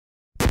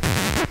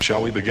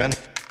Shall we begin?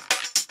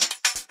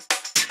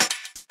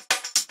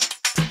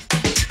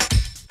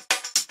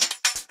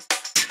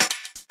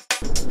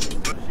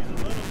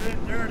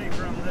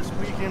 From this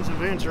weekend's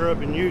adventure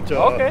up in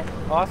Utah. Okay,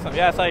 awesome.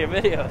 Yeah, I saw your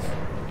videos.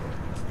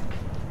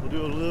 We'll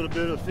do a little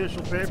bit of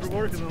official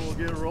paperwork and then we'll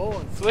get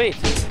rolling. Sweet.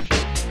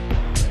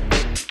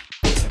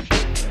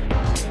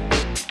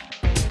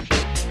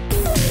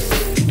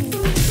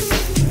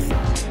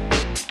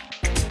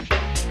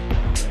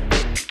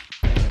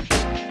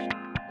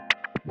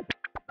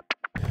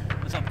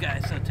 What's up,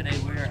 guys? So today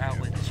we're out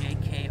with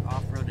JK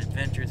Off-Road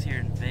Adventures here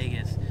in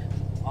Vegas.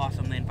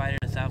 Awesome. They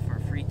invited us out for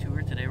a free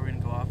tour. Today we're going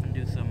to go off and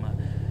do some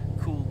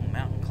cool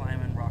mountain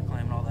climbing, rock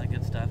climbing, all that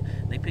good stuff.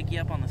 They pick you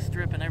up on the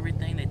strip and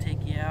everything. They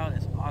take you out.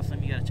 It's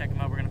awesome. You got to check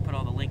them out. We're going to put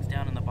all the links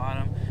down in the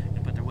bottom. We're going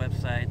to put their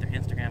website, their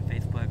Instagram,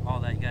 Facebook, all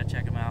that. You got to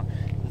check them out.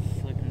 This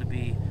is looking to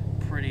be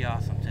pretty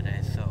awesome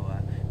today. So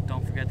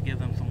don't forget to give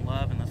them some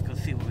love, and let's go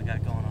see what we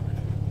got going on.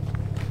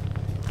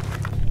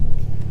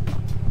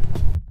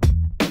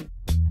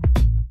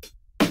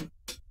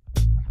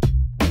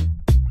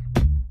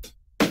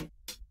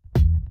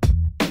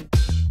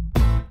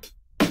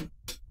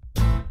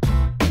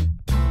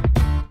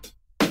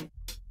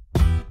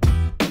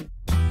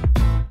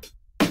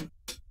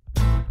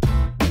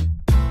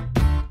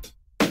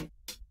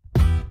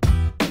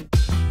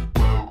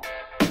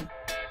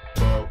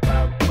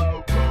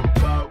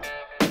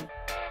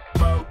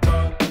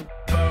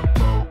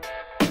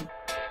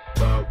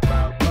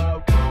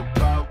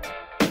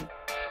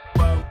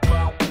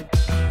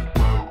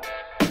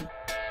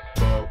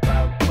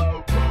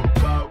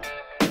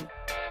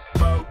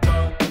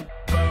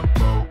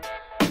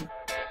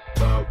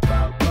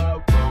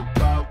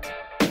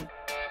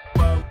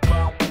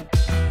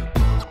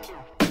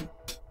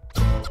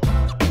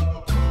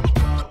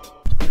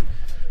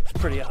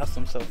 Pretty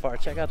awesome so far.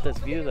 Check out this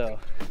view though.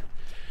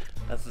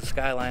 That's the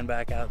skyline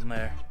back out in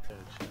there.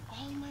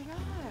 Oh my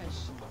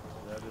gosh.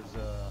 That is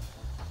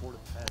Fort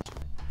Apache.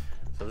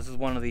 So this is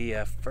one of the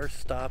first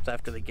stops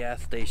after the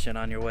gas station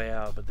on your way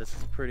out, but this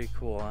is pretty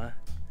cool, huh?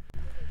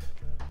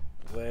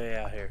 Way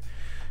out here.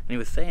 And he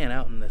was saying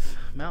out in this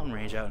mountain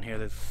range out in here,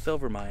 there's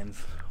silver mines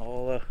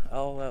all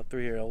out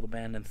through here, old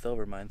abandoned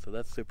silver mines, so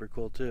that's super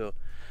cool too.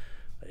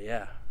 But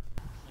yeah.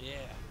 Yeah.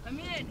 I'm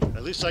in.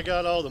 At least I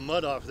got all the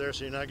mud off there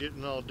so you're not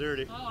getting all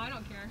dirty. Oh, I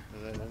don't care.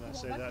 And then I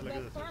say that, look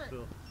at this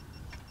still.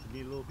 You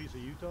need a little piece of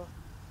Utah?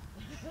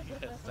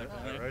 Yes,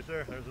 Right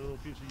there, there's a little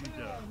piece of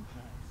Utah.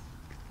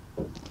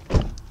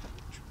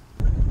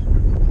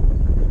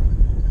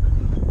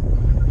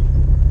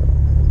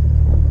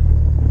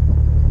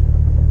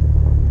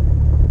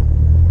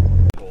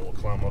 We'll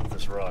climb up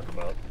this rock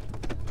about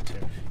 10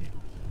 feet.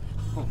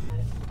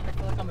 I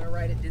feel like I'm gonna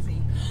ride it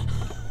dizzy.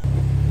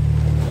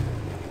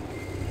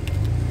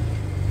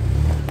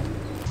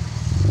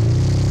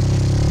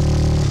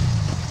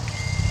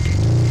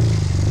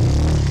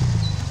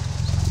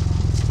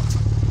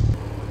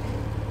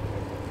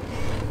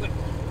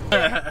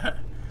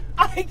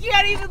 I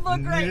can't even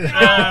look right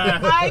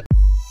now.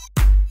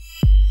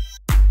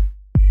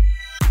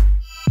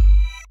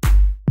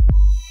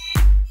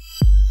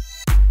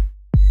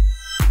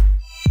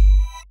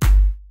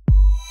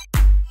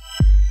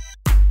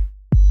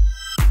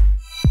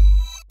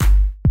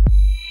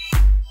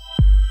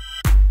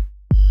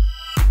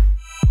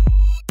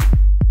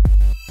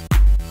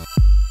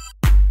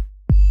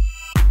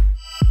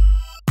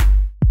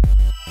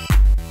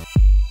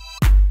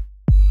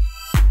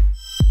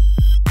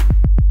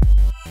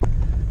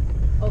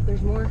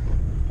 There's more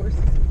horses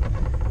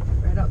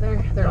right out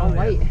there. They're all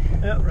white.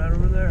 Yeah, right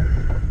over there.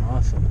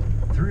 Awesome.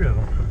 3 of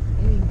them.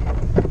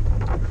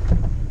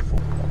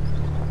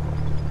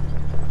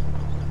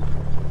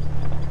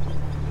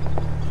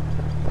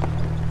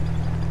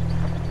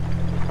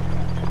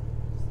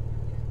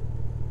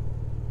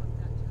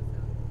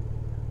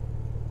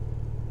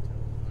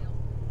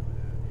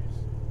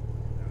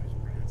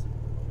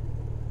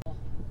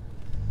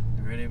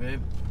 You ready,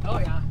 babe? Oh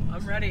yeah,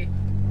 I'm ready.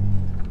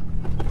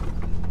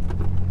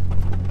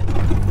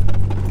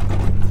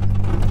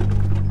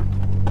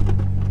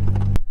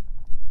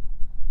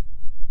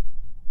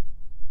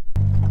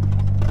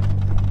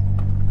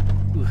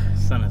 Ooh,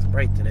 sun is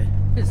bright today.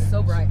 It's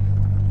so bright.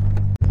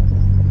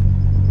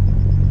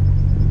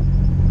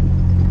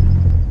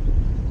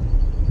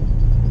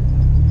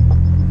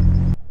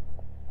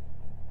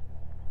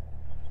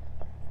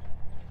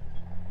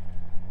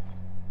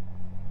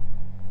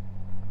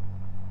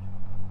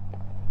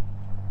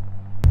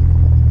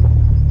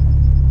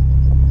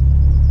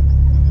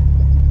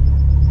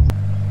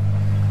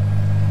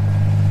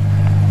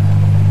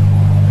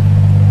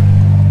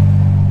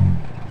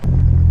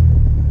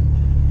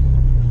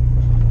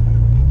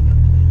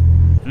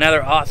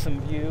 Another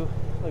awesome view.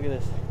 Look at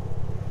this.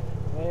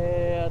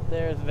 Way out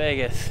there is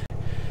Vegas.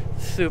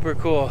 Super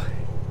cool.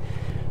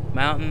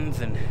 Mountains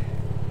and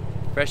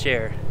fresh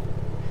air.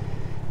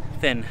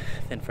 Thin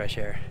fresh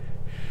air.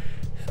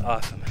 It's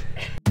awesome.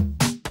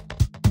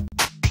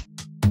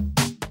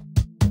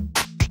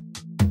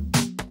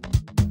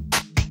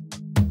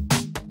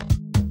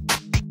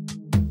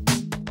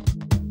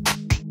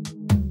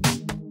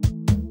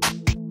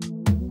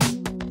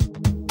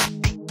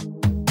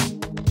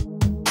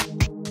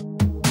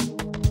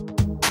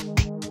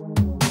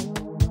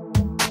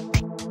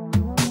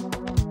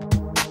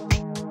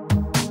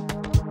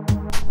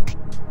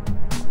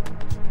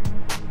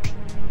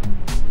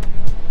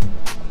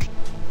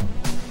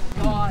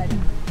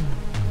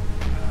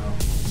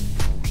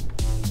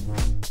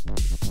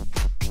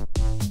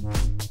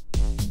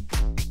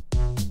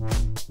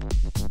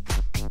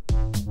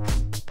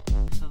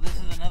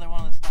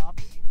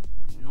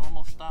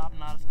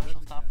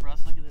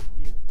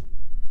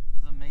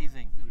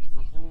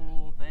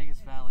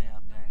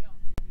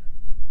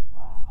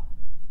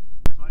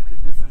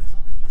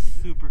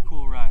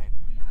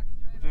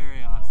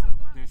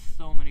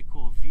 so many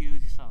cool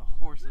views. You saw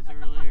the horses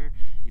earlier.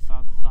 You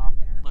saw the stop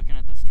looking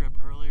at the strip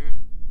earlier.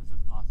 This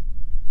is awesome.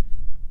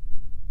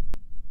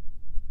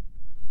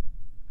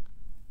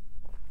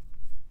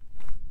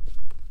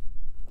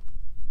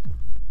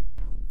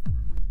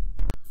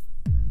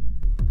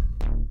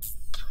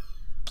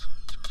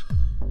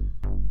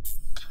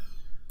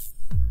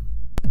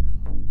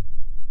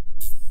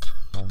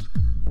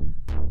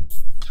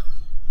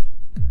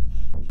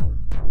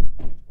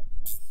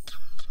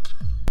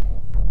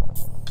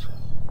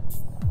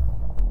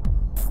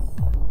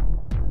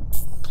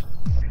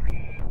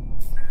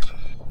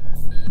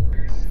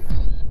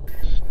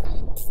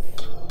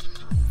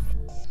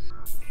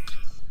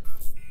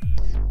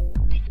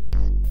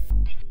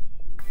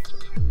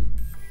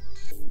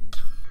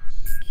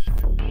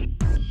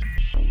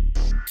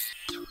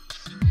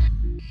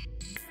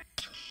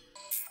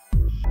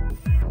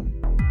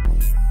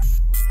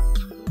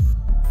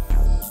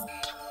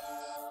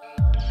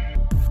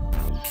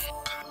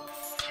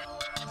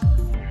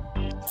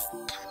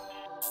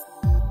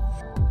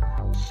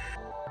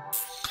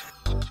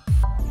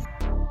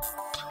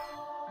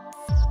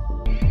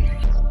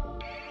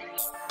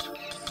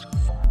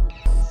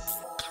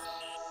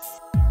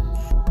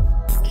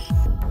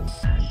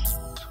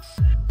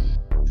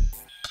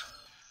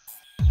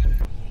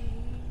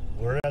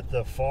 We're at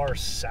the far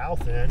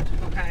south end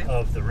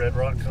of the Red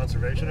Rock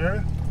Conservation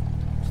Area,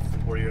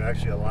 where you're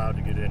actually allowed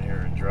to get in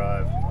here and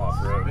drive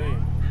off-road.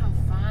 How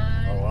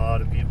fun. A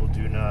lot of people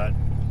do not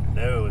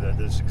know that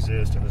this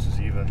exists and this is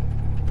even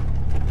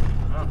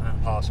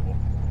possible.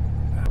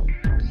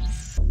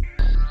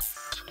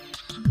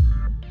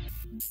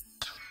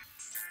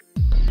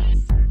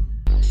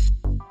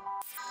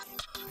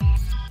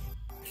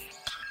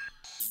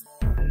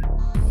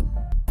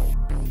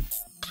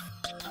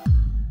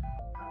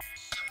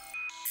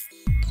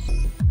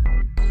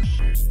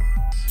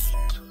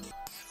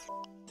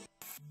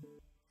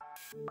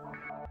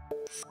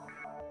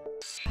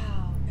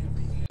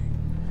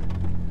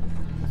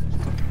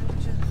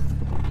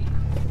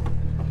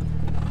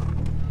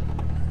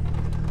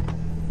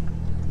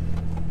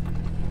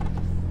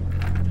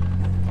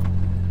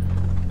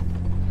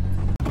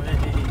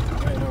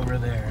 Right over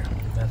there,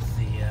 that's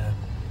the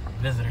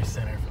visitor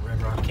center for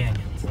Red Rock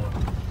Canyon. So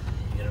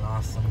you get an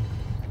awesome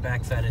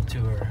backsided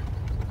tour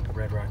of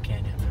Red Rock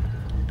Canyon.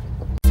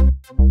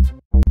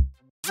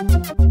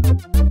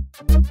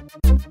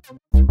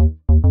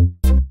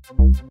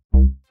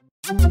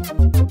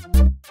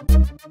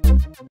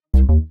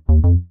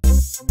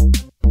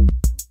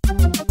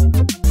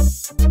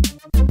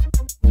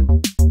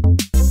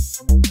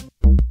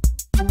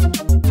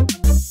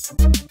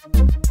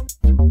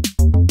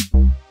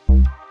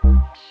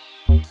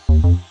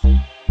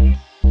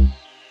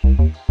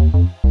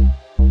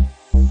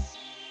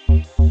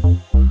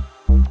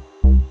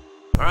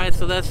 Alright,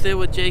 so that's it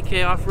with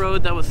JK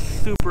Off-Road. That was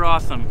super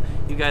awesome.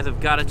 You guys have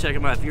got to check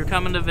them out. If you're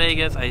coming to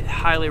Vegas, I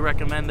highly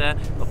recommend that.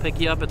 They'll pick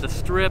you up at the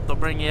strip. They'll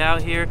bring you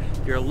out here.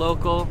 If you're a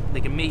local,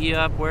 they can meet you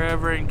up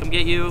wherever and come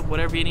get you,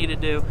 whatever you need to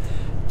do.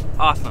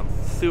 Awesome.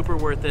 Super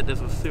worth it. This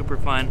was super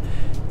fun.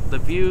 The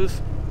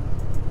views,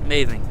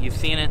 amazing. You've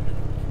seen it.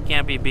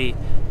 Can't be beat.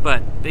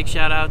 But big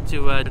shout out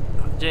to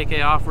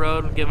JK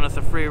Off-Road giving us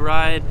a free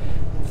ride.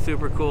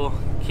 Super cool.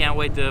 Can't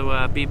wait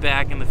to be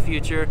back in the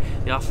future.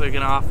 They also are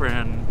going to offer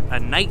a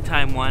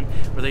nighttime one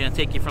where they're going to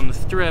take you from the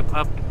strip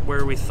up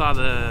where we saw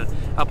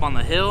up on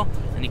the hill,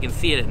 and you can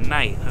see it at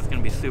night. That's going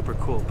to be super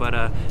cool.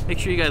 But make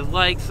sure you guys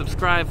like,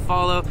 subscribe,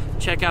 follow,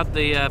 check out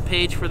the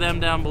page for them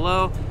down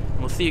below, and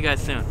we'll see you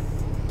guys soon.